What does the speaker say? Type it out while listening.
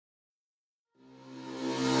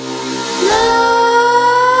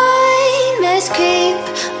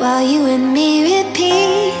while you and me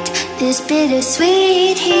repeat. This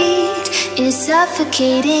bittersweet heat is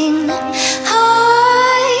suffocating.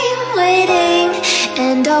 I'm waiting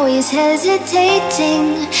and always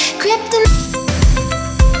hesitating. Kryptonite.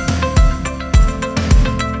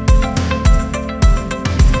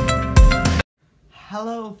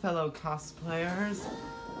 Hello fellow cosplayers,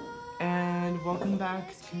 and welcome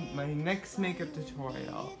back to my next makeup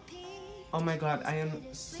tutorial. Oh my god, I am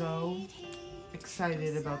so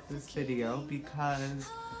excited about this video because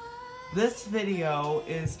this video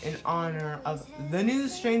is in honor of the new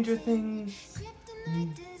Stranger Things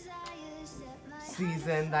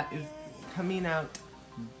season that is coming out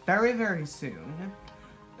very soon,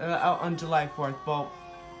 out on July 4th. Well,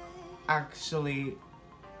 actually,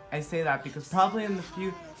 I say that because probably in the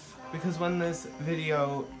because when this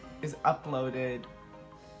video is uploaded,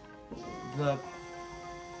 the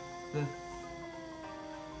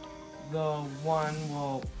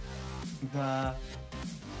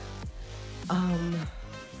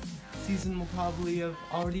season will probably have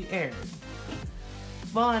already aired.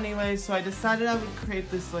 Well, anyway, so I decided I would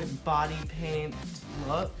create this like body paint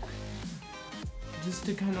look just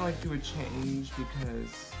to kind of like do a change,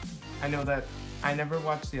 because I know that I never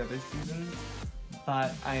watched the other seasons,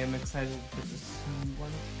 but I am excited for this new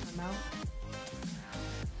one to come out.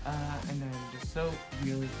 And I'm just so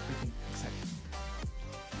really freaking excited.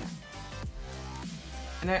 Yeah.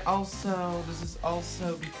 And this is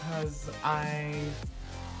also because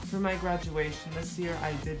for my graduation this year,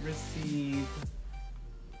 I did receive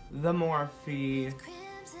the Morphe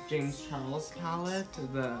James Charles palette,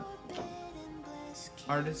 the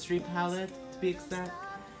artistry palette to be exact.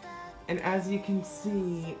 And as you can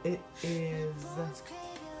see, it is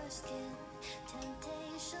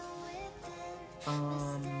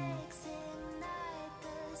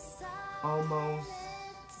almost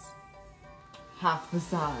half the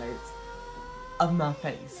size of my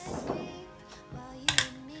face.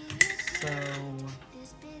 So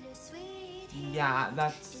yeah,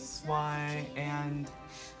 that's why. And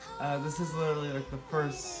this is literally like the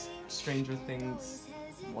first Stranger Things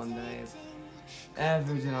one that I've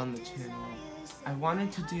ever did on the channel. I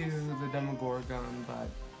wanted to do the Demogorgon, but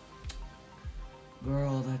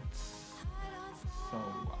girl, that's so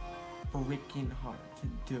freaking hard to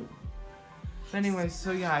do. But anyway,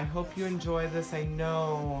 so yeah, I hope you enjoy this. I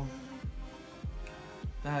know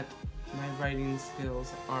that my writing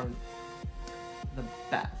skills aren't the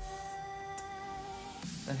best,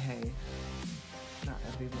 but hey, not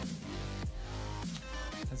everyone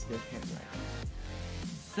has good handwriting.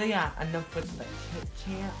 So yeah, enough with the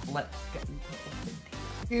chit-chat, let's get into the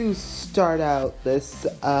video. To start out this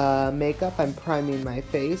makeup, I'm priming my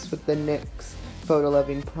face with the NYX Photo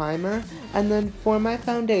Loving Primer. And then for my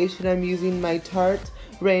foundation, I'm using my Tarte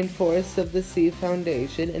Ranforest of the Sea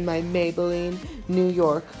foundation in my Maybelline New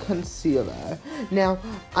York Concealer. Now,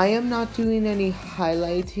 I am not doing any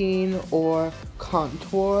highlighting or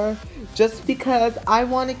contour, just because I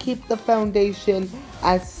want to keep the foundation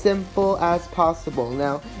as simple as possible.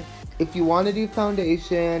 Now, if you want to do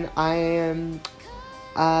foundation, I am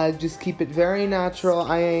just keep it very natural.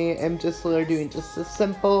 I am just literally doing just a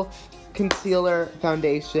simple concealer,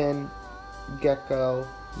 foundation, gecko,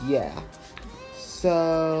 yeah.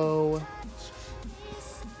 So,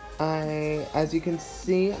 as you can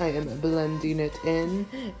see, I am blending it in,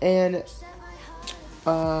 and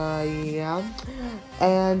yeah.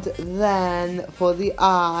 And then for the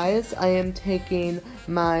eyes, I am taking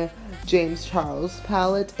my James Charles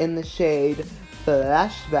palette in the shade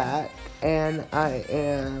Flashback, and I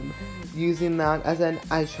am using that as an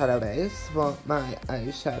eyeshadow base for my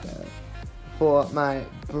eyeshadow, for my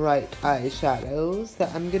bright eyeshadows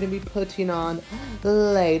that I'm going to be putting on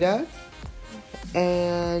later.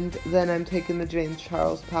 And then I'm taking the James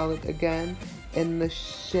Charles palette again in the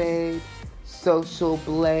shade Social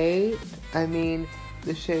Blade,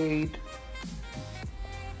 the shade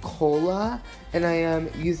Cola, and I am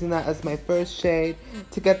using that as my first shade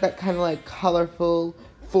to get that kind of like colorful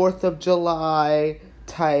 4th of July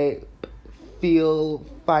type feel,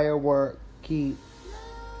 fireworky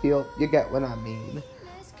feel, you get what I mean.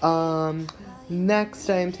 Next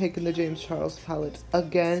I am taking the James Charles palette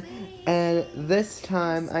again, and this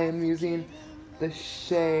time I am using the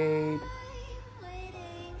shade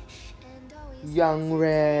Young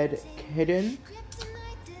Red Kitten,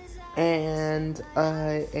 and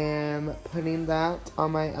I am putting that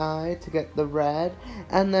on my eye to get the red,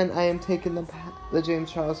 and then I am taking the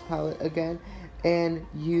James Charles palette again and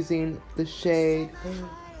using the shade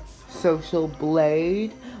Social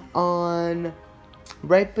Blade on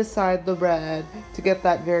right beside the red to get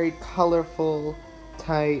that very colorful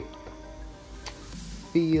type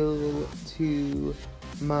feel to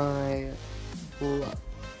my look.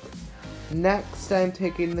 Next, I'm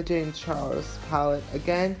taking the Chares palette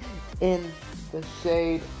again in the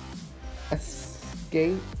shade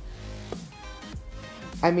in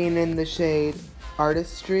the shade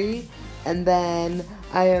Artistry, and then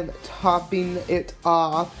I am topping it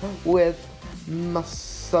off with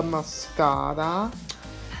mascara,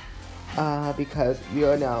 because,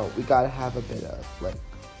 you know, we gotta have a bit of, like,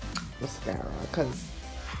 mascara, because,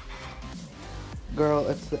 girl,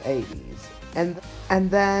 it's the 80s.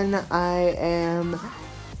 And then I am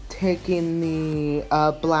taking the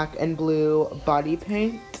black and blue body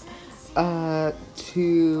paint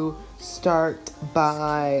to start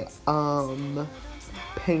by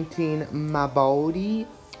painting my body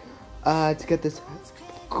to get this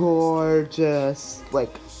gorgeous,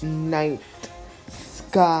 like, night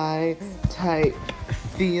sky type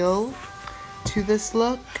feel to this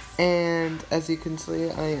look. And as you can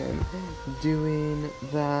see, I am doing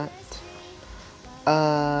that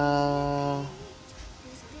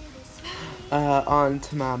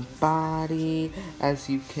onto my body, as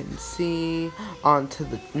you can see, onto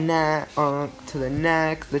the neck,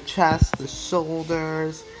 the chest, the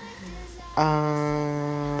shoulders,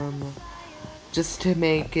 just to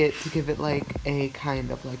give it like a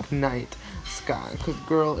kind of like night sky, cause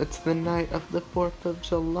girl, it's the night of the 4th of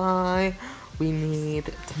July, we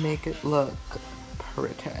need to make it look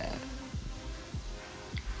pretty.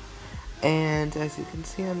 And as you can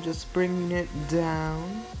see, I'm just bringing it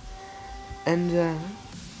down and down,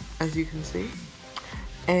 as you can see.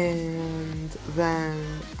 And then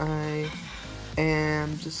I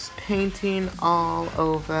am just painting all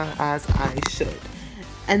over as I should.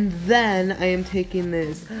 And then I am taking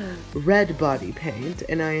this red body paint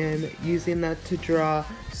and I am using that to draw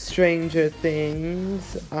Stranger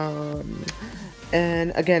Things.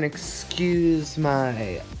 And again, excuse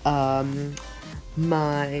my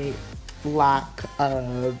my lack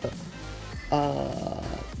of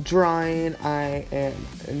drawing. I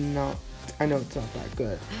know it's not that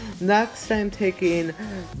good. Next, I'm taking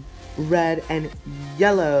red and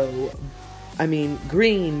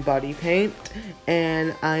green body paint,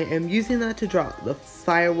 and I am using that to draw the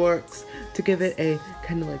fireworks to give it a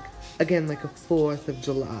kind of like, again, like a 4th of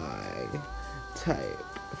July type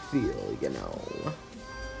feel, you know.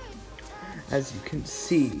 As you can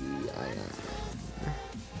see,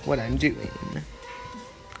 what I'm doing,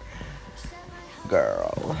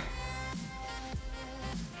 girl.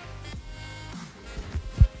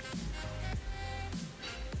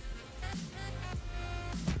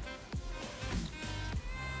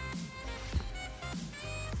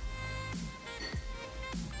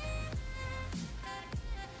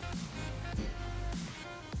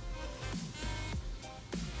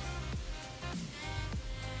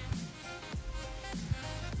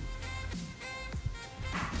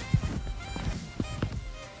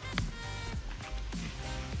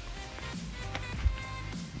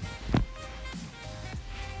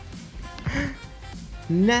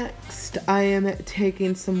 Next, I am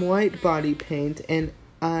taking some white body paint and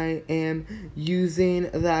I am using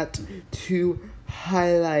that to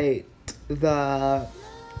highlight the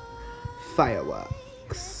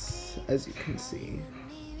fireworks, as you can see.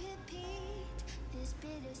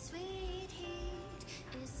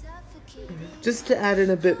 Just to add in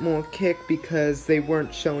a bit more kick because they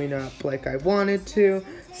weren't showing up like I wanted to.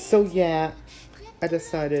 So yeah, I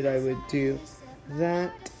decided I would do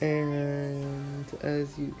that, and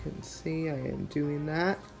as you can see, I am doing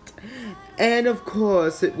that. And of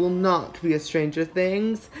course, it will not be a Stranger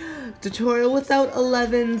Things tutorial without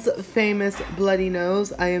 11's famous bloody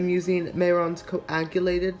nose. I am using Mayron's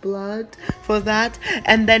coagulated blood for that,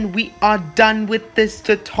 and then we are done with this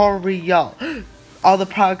tutorial. All the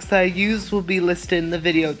products that I use will be listed in the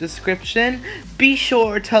video description. Be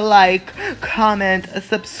sure to like, comment,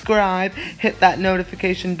 subscribe, hit that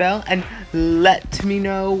notification bell, and let me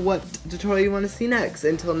know what tutorial you want to see next.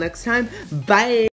 Until next time, bye!